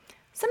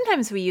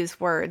Sometimes we use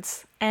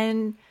words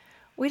and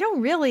we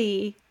don't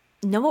really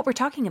know what we're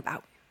talking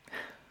about.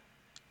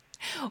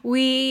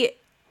 We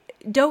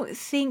don't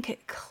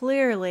think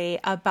clearly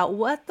about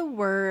what the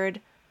word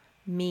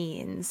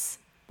means,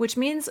 which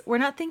means we're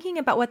not thinking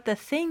about what the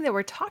thing that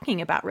we're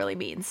talking about really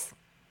means.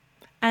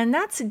 And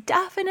that's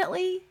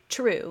definitely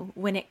true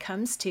when it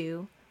comes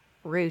to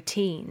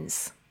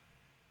routines.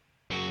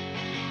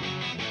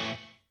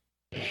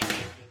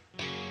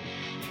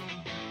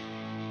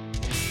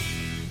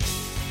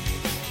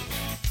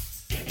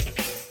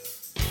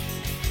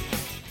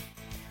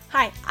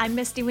 Hi, I'm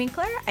Misty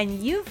Winkler,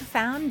 and you've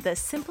found the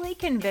Simply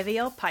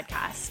Convivial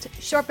podcast,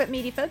 short but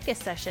meaty focus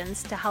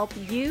sessions to help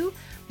you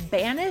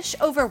banish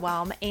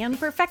overwhelm and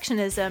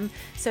perfectionism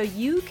so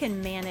you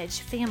can manage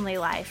family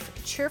life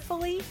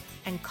cheerfully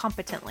and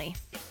competently.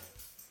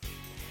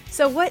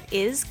 So what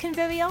is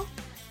convivial?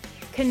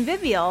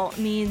 Convivial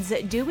means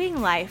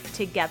doing life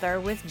together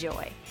with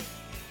joy.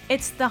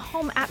 It's the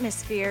home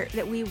atmosphere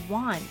that we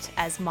want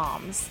as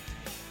moms,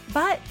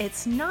 but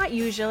it's not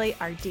usually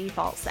our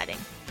default setting.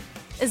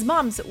 As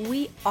moms,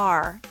 we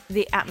are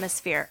the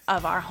atmosphere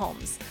of our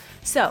homes.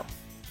 So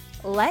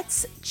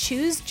let's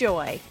choose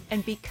joy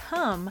and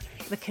become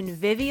the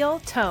convivial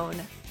tone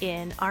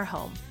in our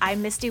home.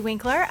 I'm Misty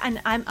Winkler, and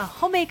I'm a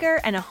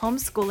homemaker and a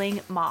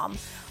homeschooling mom,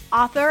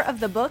 author of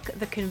the book,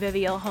 The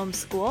Convivial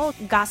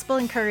Homeschool, Gospel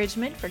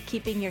Encouragement for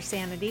Keeping Your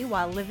Sanity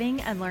While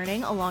Living and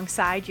Learning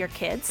Alongside Your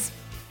Kids.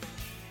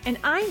 And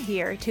I'm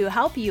here to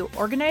help you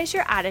organize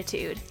your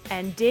attitude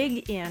and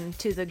dig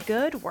into the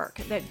good work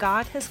that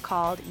God has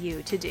called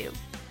you to do.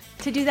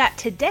 To do that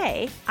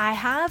today, I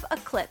have a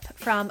clip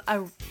from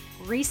a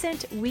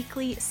recent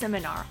weekly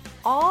seminar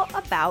all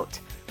about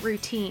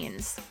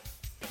routines.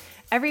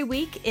 Every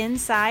week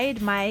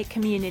inside my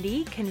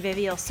community,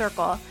 Convivial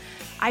Circle,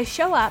 I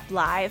show up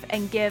live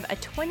and give a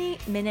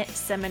 20-minute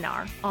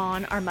seminar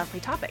on our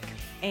monthly topic.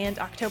 And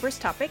October's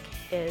topic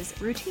is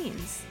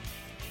routines.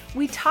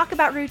 We talk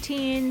about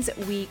routines,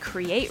 we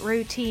create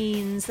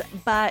routines,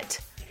 but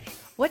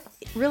what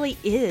really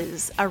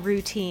is a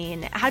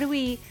routine? How do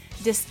we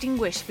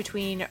distinguish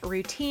between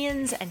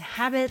routines and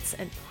habits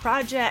and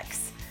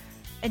projects?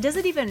 And does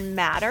it even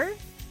matter?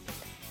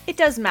 It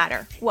does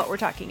matter what we're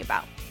talking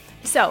about.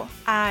 So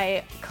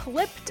I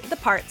clipped the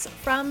parts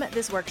from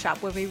this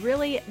workshop where we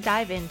really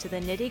dive into the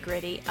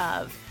nitty-gritty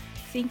of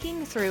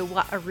thinking through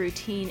what a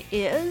routine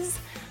is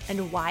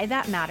and why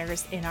that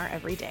matters in our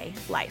everyday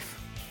life.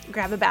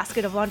 Grab a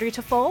basket of laundry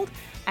to fold,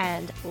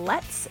 and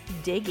let's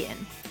dig in.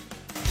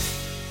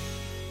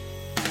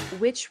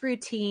 Which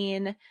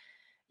routine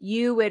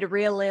you would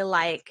really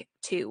like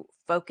to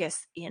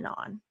focus in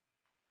on?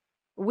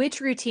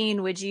 Which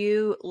routine would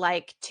you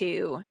like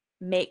to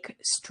make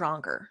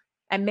stronger?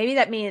 And maybe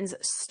that means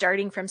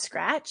starting from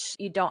scratch.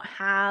 You don't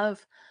have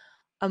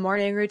a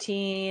morning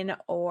routine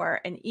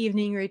or an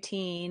evening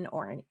routine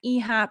or an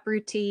EHAP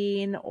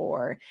routine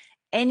or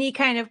any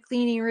kind of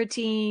cleaning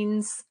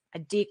routines, a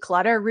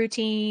declutter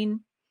routine,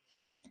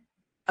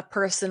 a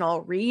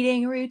personal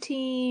reading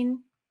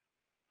routine,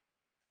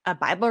 a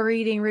Bible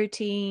reading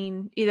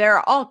routine. There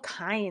are all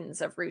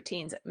kinds of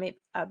routines. Maybe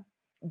a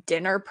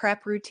dinner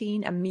prep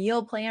routine, a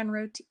meal plan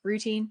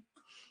routine.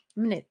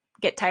 I'm going to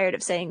get tired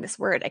of saying this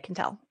word, I can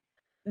tell.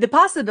 The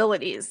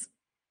possibilities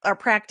are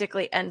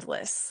practically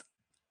endless.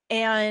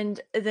 And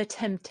the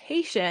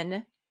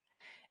temptation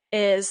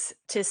is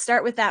to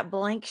start with that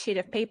blank sheet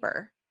of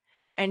paper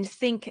and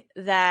think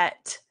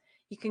that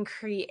you can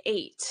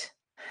create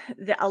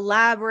the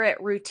elaborate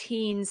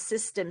routine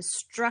system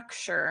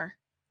structure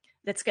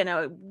that's going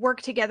to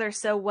work together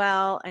so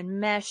well and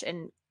mesh,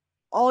 and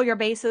all your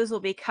bases will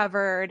be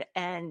covered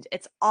and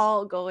it's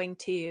all going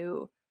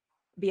to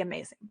be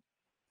amazing.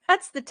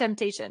 That's the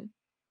temptation.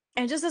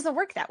 And it just doesn't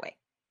work that way.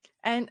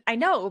 And I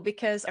know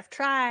because I've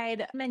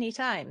tried many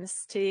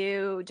times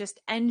to just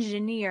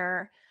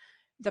engineer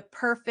the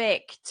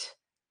perfect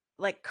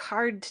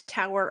card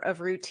tower of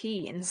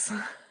routines.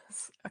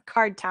 A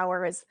card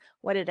tower is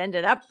what it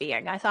ended up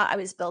being. I thought I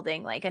was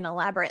building an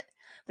elaborate,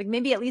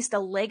 maybe at least a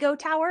Lego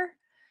tower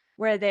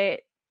where the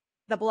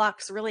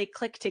blocks really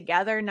click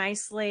together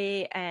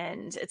nicely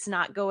and it's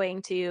not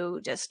going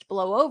to just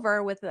blow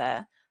over with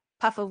a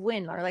puff of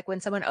wind, or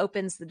when someone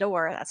opens the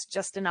door, that's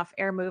just enough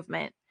air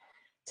movement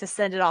to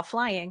send it all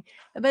flying.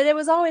 But it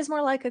was always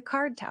more like a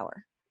card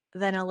tower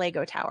than a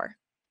Lego tower.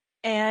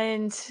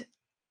 And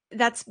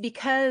that's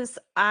because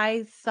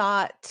I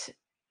thought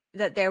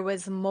that there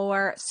was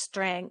more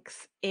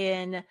strength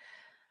in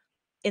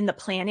the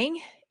planning,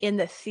 in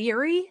the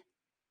theory,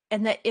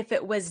 and that if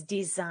it was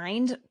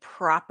designed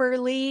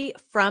properly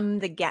from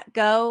the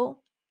get-go,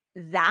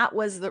 that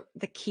was the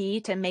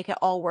key to make it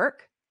all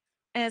work.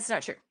 And it's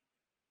not true.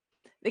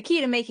 The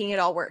key to making it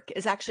all work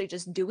is actually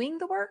just doing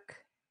the work.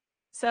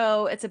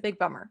 So it's a big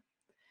bummer.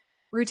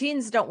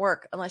 Routines don't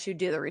work unless you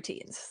do the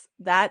routines.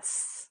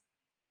 That's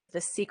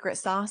the secret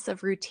sauce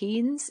of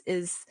routines,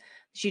 is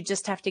you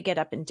just have to get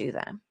up and do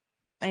them.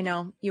 I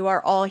know you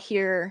are all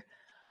here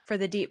for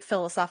the deep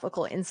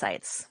philosophical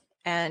insights,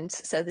 and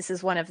so this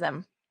is one of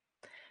them.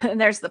 And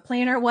there's the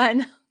planner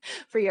one.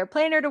 For your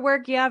planner to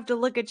work, you have to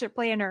look at your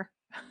planner.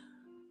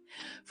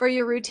 For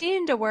your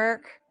routine to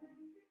work,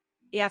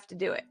 you have to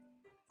do it.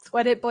 It's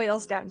what it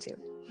boils down to.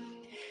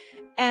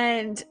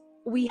 And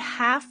we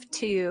have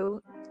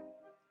to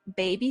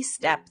baby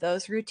step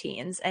those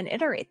routines and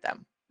iterate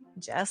them,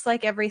 just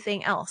like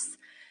everything else.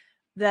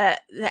 The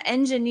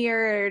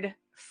engineered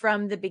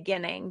from the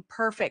beginning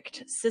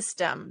perfect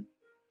system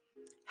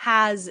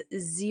has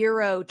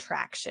zero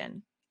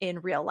traction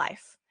in real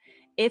life.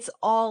 It's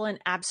all an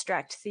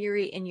abstract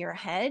theory in your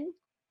head,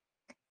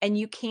 and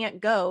you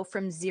can't go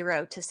from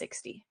 0 to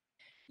 60.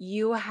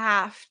 You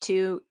have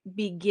to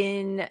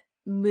begin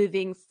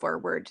moving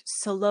forward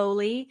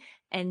slowly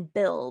and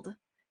build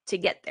to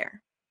get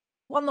there.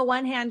 On the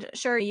one hand,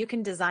 sure, you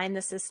can design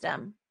the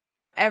system,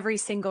 every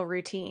single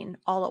routine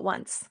all at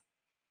once,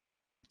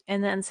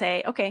 and then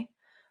say, okay,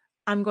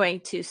 I'm going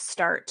to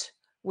start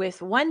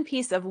with one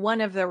piece of one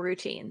of the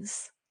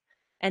routines,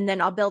 and then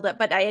I'll build it.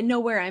 But I know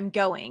where I'm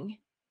going,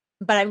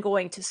 but I'm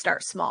going to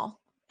start small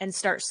and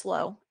start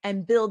slow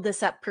and build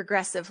this up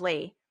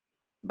progressively.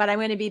 But I'm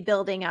going to be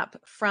building up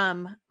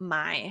from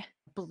my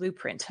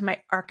blueprint, my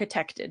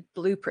architected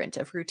blueprint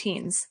of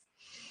routines.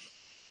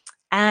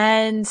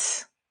 And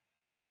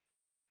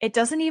it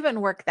doesn't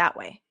even work that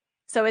way.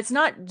 So it's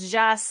not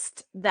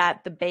just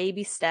that the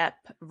baby step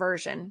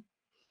version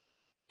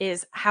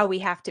is how we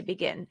have to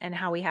begin and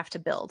how we have to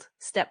build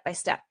step by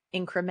step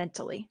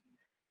incrementally.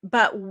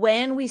 But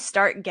when we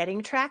start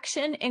getting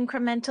traction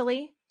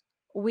incrementally,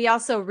 we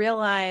also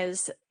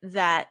realize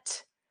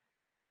that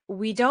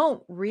we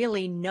don't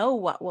really know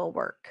what will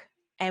work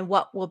and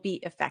what will be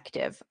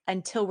effective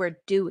until we're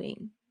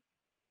doing.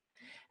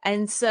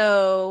 And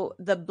so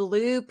the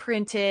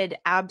blueprinted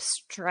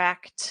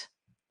abstract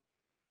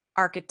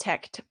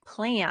architect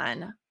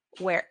plan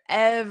where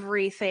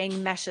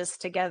everything meshes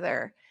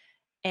together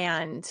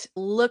and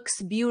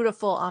looks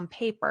beautiful on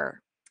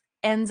paper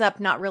ends up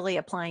not really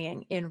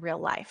applying in real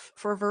life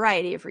for a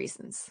variety of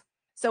reasons.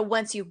 So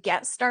once you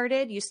get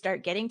started, you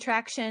start getting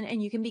traction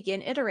and you can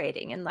begin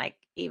iterating and like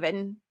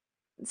even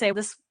say,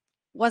 this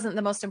wasn't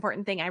the most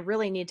important thing. I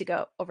really need to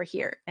go over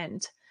here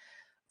and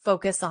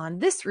focus on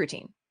this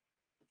routine.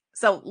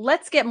 So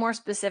let's get more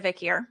specific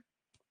here.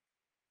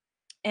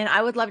 And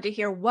I would love to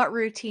hear what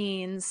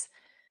routines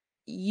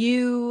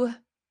you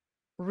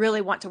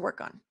really want to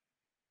work on.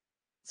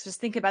 So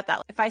just think about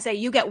that. If I say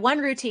you get one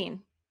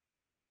routine,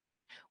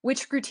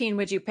 which routine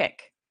would you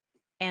pick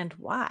and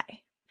why?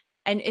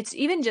 And it's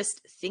even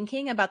just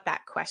thinking about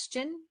that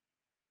question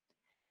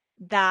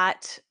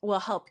that will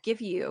help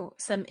give you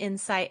some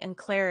insight and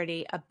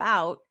clarity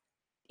about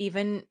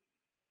even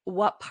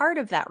what part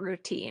of that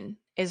routine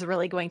is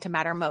really going to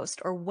matter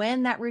most or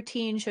when that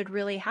routine should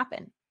really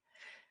happen.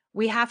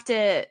 We have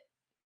to,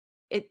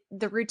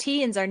 the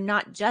routines are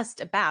not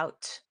just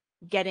about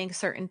getting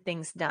certain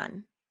things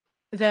done.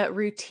 The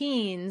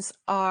routines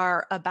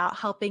are about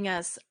helping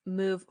us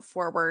move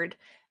forward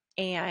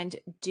and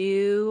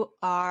do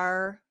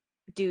our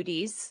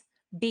duties,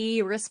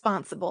 be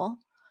responsible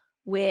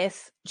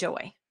with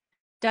joy.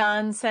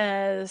 Don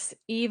says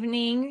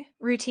evening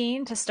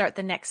routine to start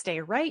the next day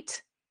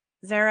right.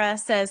 Zara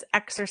says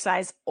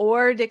exercise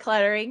or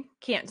decluttering,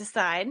 can't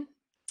decide.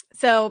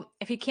 So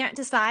if you can't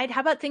decide,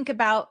 how about think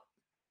about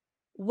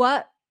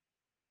what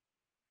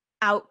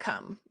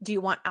outcome do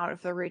you want out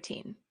of the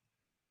routine?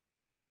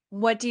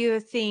 What do you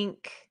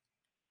think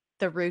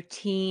the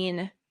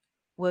routine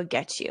will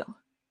get you?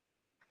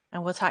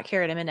 And we'll talk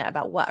here in a minute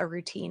about what a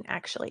routine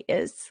actually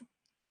is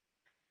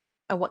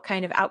and what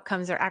kind of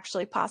outcomes are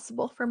actually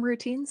possible from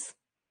routines.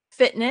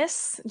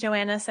 Fitness,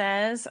 Joanna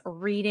says,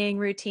 reading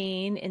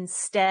routine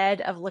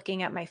instead of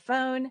looking at my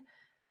phone.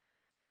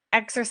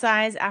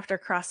 Exercise after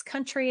cross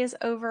country is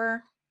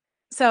over.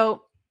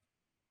 So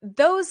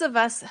those of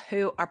us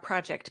who are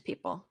project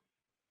people,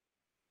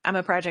 I'm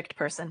a project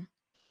person,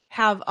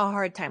 have a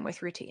hard time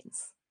with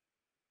routines.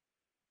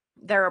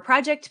 There are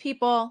project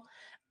people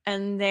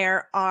and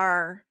there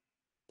are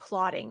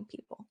plotting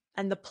people.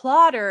 And the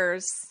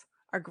plotters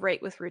are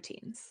great with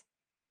routines.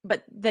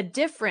 But the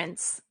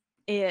difference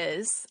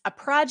is a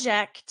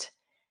project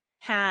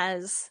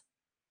has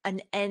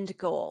an end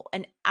goal,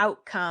 an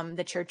outcome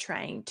that you're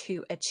trying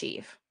to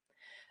achieve.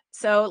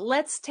 So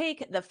let's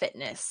take the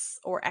fitness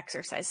or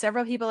exercise.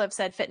 Several people have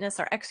said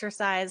fitness or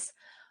exercise.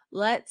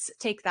 Let's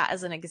take that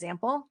as an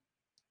example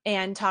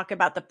and talk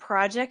about the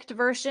project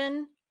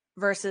version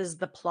versus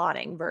the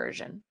plotting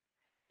version.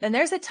 Then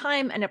there's a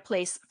time and a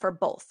place for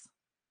both.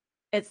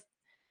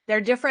 They're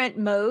different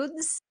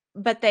modes,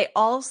 but they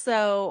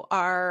also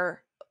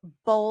are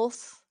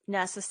both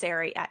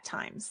necessary at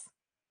times.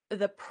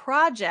 The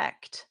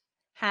project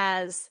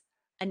has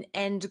an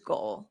end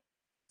goal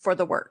for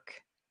the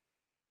work.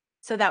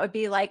 So that would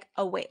be like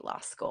a weight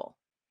loss goal,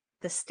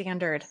 the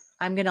standard,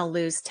 I'm going to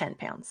lose 10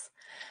 pounds.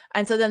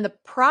 And so then the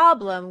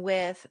problem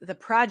with the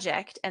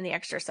project and the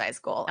exercise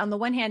goal, on the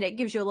one hand, it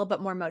gives you a little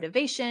bit more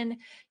motivation.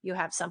 You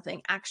have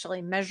something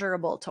actually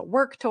measurable to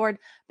work toward,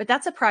 but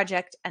that's a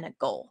project and a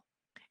goal.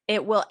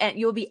 It will, and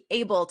you'll be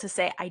able to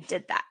say, I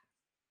did that.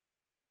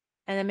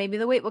 And then maybe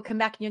the weight will come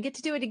back and you'll get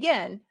to do it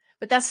again,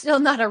 but that's still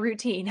not a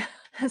routine.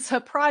 It's a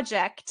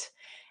project.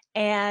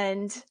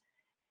 And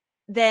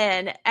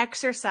then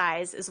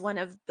exercise is one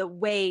of the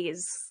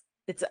ways,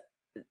 it's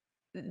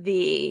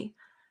the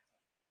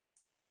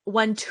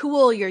one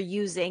tool you're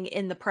using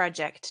in the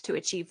project to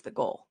achieve the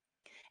goal.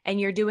 And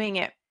you're doing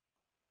it,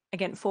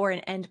 again, for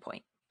an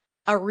endpoint.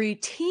 A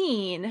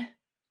routine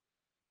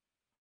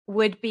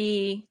would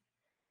be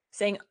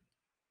saying,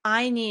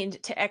 I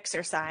need to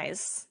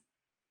exercise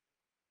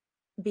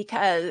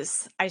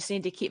because I just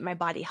need to keep my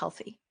body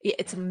healthy.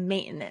 It's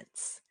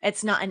maintenance.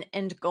 It's not an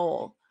end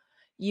goal.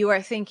 You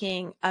are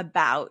thinking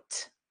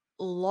about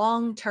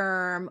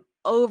long-term,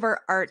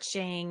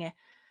 overarching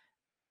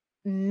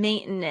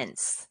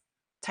maintenance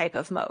type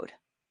of mode.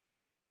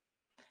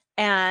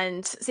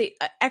 And see,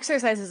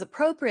 exercise is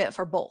appropriate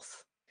for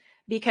both,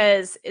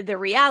 because the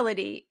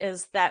reality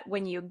is that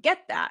when you get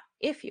that,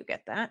 if you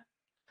get that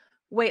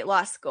weight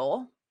loss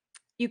goal,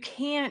 you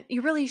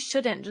really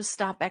shouldn't just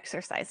stop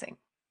exercising,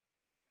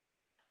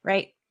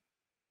 right?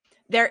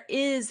 There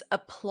is a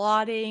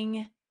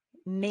plodding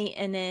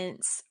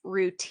maintenance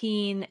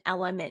routine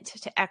element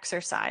to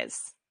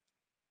exercise.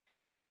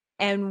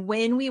 And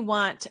when we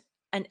want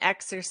an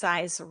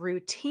exercise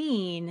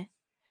routine,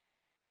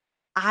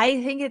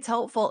 I think it's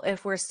helpful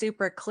if we're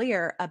super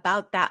clear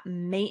about that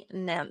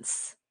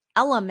maintenance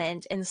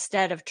element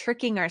instead of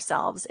tricking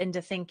ourselves into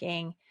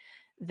thinking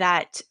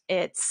that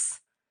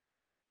it's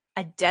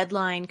a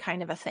deadline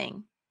kind of a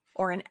thing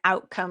or an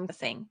outcome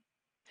thing.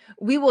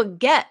 We will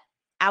get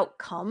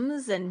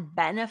outcomes and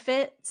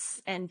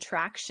benefits and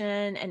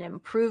traction and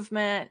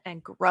improvement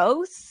and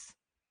growth,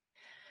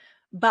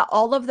 but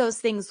all of those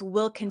things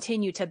will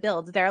continue to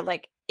build. They're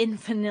like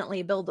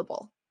infinitely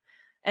buildable.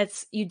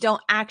 You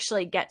don't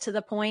actually get to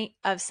the point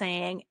of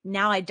saying,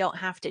 now I don't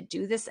have to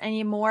do this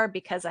anymore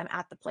because I'm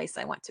at the place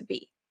I want to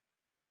be.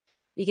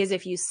 Because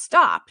if you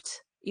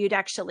stopped, you'd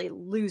actually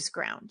lose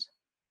ground.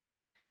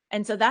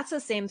 And so that's the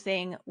same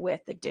thing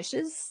with the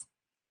dishes,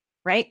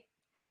 right?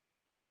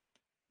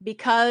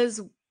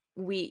 Because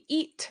we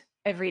eat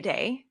every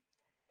day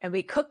and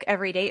we cook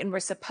every day and we're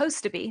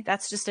supposed to be,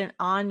 that's just an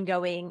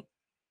ongoing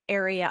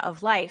area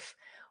of life.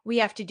 We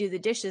have to do the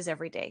dishes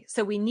every day.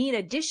 So we need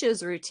a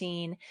dishes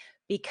routine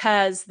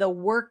because the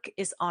work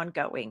is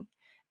ongoing.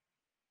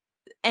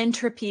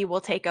 Entropy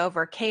will take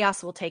over,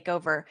 chaos will take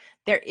over.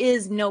 There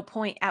is no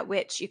point at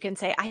which you can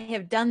say, I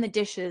have done the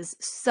dishes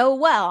so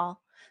well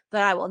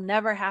that I will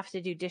never have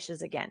to do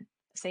dishes again.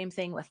 Same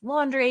thing with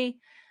laundry,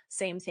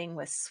 same thing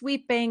with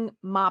sweeping,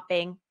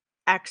 mopping,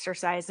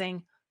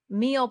 exercising,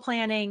 meal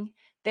planning.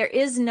 There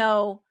is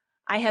no,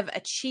 I have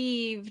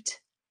achieved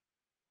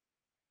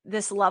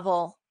this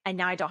level and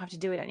now I don't have to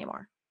do it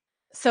anymore.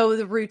 So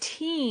the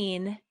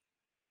routine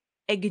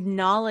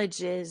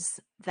acknowledges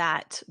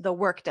that the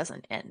work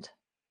doesn't end.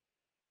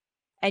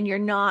 And you're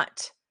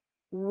not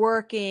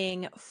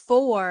working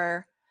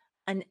for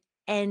an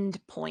end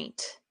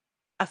point,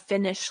 a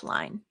finish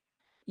line.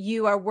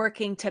 You are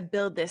working to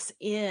build this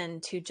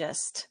into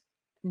just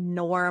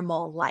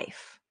normal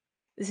life.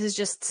 This is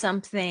just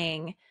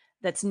something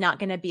that's not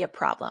going to be a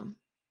problem.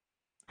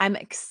 I'm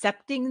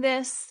accepting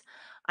this.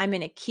 I'm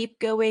going to keep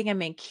going. I'm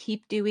going to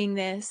keep doing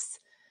this.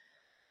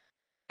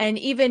 And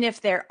even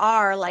if there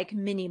are like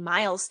mini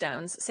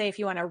milestones, say if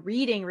you want a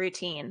reading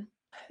routine,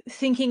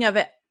 thinking of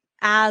it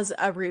as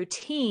a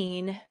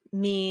routine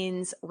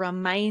means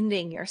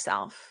reminding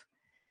yourself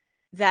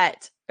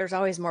that there's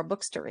always more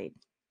books to read.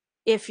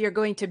 If you're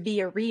going to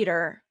be a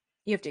reader,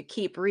 you have to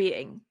keep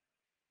reading.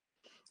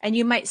 And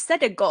you might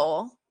set a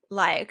goal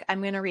like,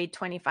 I'm going to read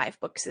 25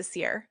 books this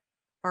year,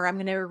 or I'm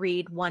going to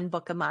read one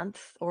book a month,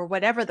 or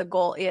whatever the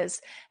goal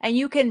is. And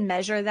you can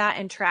measure that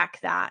and track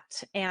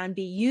that and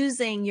be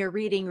using your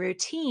reading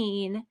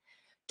routine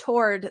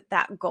toward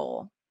that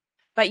goal.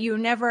 But you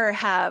never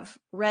have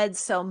read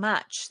so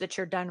much that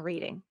you're done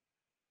reading,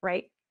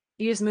 right?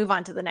 You just move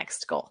on to the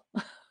next goal,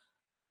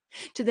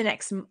 to the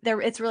next.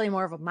 It's really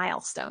more of a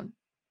milestone,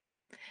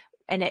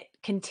 and it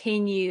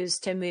continues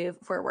to move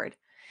forward.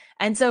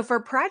 And so for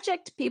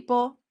project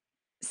people,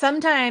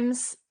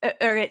 sometimes,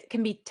 or it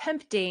can be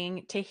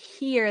tempting to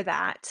hear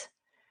that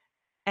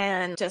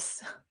and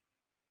just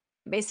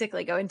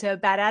basically go into a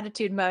bad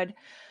attitude mode.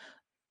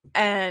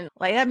 And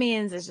like that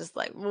means it's just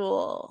like,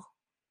 whoa.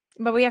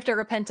 But we have to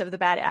repent of the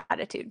bad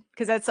attitude,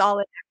 because that's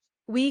all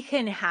we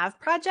can have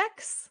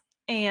projects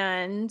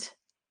and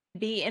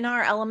be in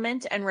our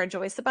element and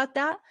rejoice about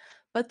that.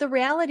 But the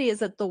reality is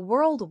that the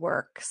world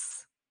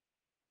works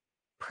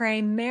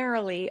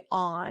primarily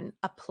on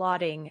a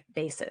plotting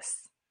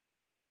basis.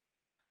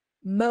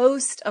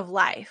 Most of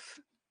life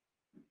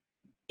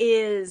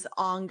is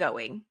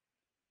ongoing.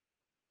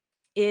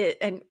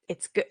 And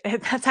it's good.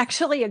 That's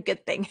actually a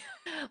good thing.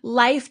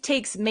 Life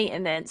takes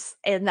maintenance,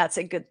 and that's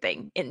a good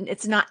thing. And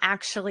it's not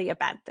actually a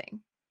bad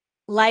thing.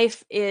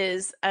 Life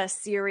is a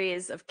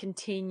series of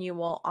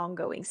continual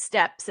ongoing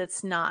steps.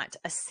 It's not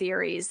a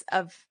series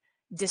of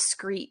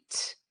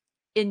discrete,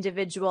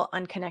 individual,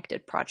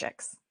 unconnected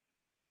projects.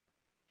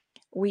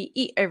 We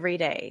eat every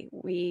day.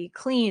 We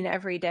clean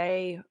every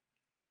day.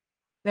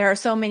 There are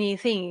so many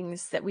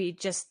things that we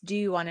just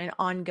do on an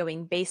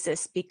ongoing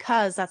basis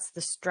because that's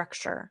the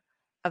structure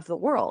of the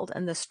world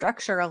and the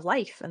structure of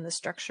life and the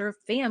structure of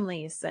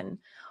families. And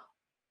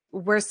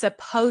we're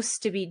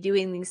supposed to be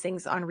doing these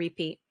things on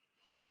repeat.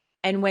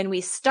 And when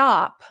we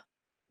stop,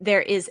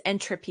 there is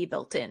entropy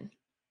built in.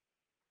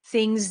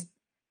 Things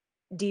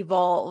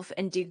devolve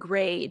and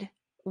degrade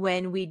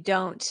when we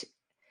don't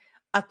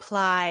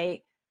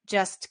apply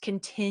just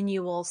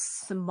continual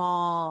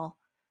small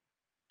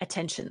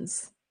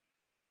attentions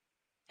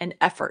and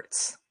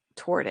efforts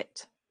toward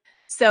it.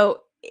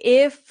 So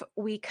if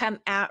we come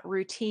at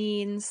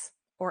routines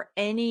or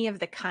any of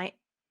the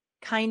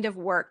kind of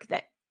work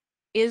that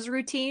is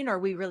routine, or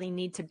we really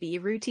need to be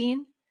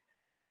routine,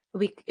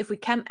 if we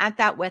come at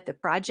that with the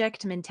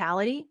project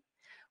mentality,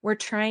 we're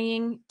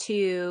going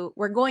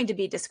to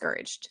be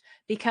discouraged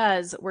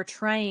because we're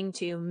trying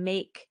to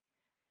make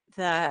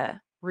the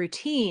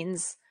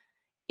routines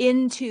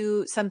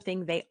into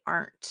something they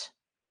aren't.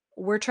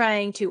 We're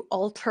trying to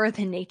alter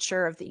the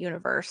nature of the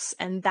universe,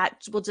 and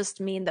that will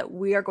just mean that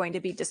we are going to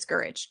be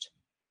discouraged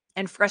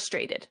and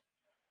frustrated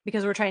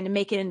because we're trying to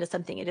make it into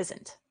something it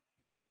isn't.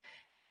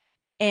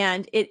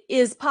 And it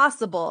is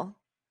possible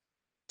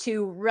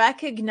to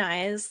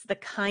recognize the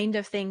kind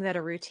of thing that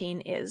a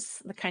routine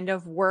is, the kind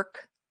of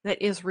work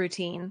that is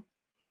routine,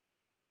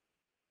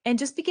 and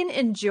just begin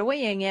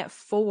enjoying it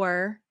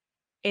for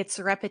its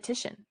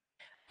repetition.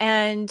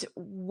 And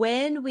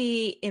when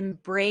we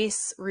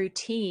embrace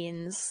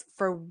routines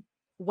for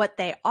what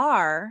they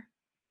are,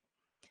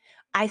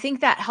 I think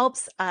that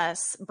helps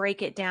us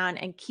break it down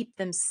and keep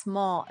them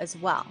small as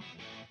well.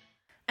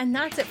 And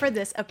that's it for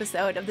this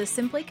episode of the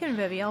Simply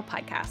Convivial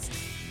podcast.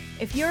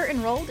 If you're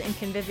enrolled in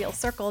Convivial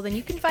Circle, then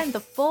you can find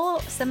the full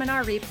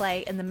seminar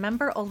replay in the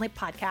member-only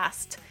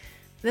podcast.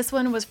 This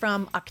one was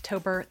from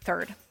October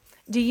 3rd.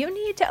 Do you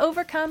need to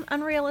overcome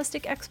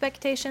unrealistic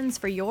expectations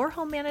for your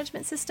home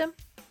management system?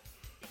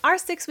 Our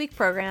 6-week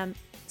program,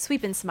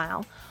 Sweep and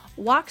Smile,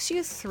 walks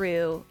you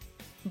through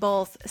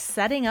both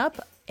setting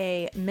up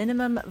a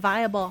minimum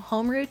viable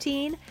home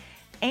routine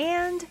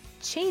and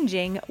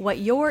changing what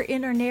your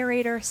inner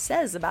narrator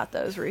says about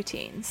those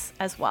routines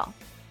as well.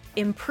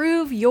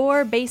 Improve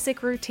your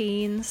basic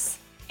routines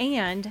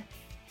and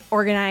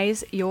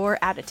organize your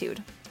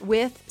attitude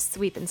with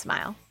Sweep and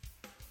Smile.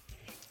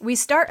 We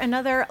start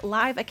another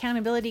live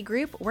accountability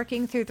group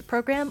working through the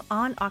program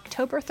on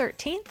October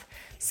 13th,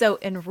 so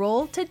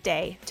enroll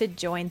today to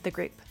join the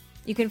group.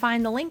 You can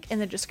find the link in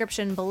the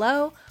description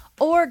below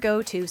or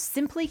go to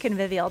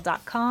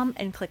simplyconvivial.com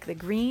and click the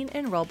green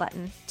enroll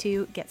button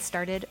to get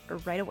started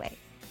right away.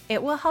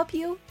 It will help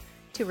you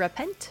to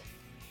repent,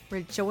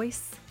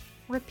 rejoice,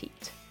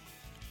 repeat,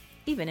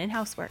 even in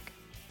housework.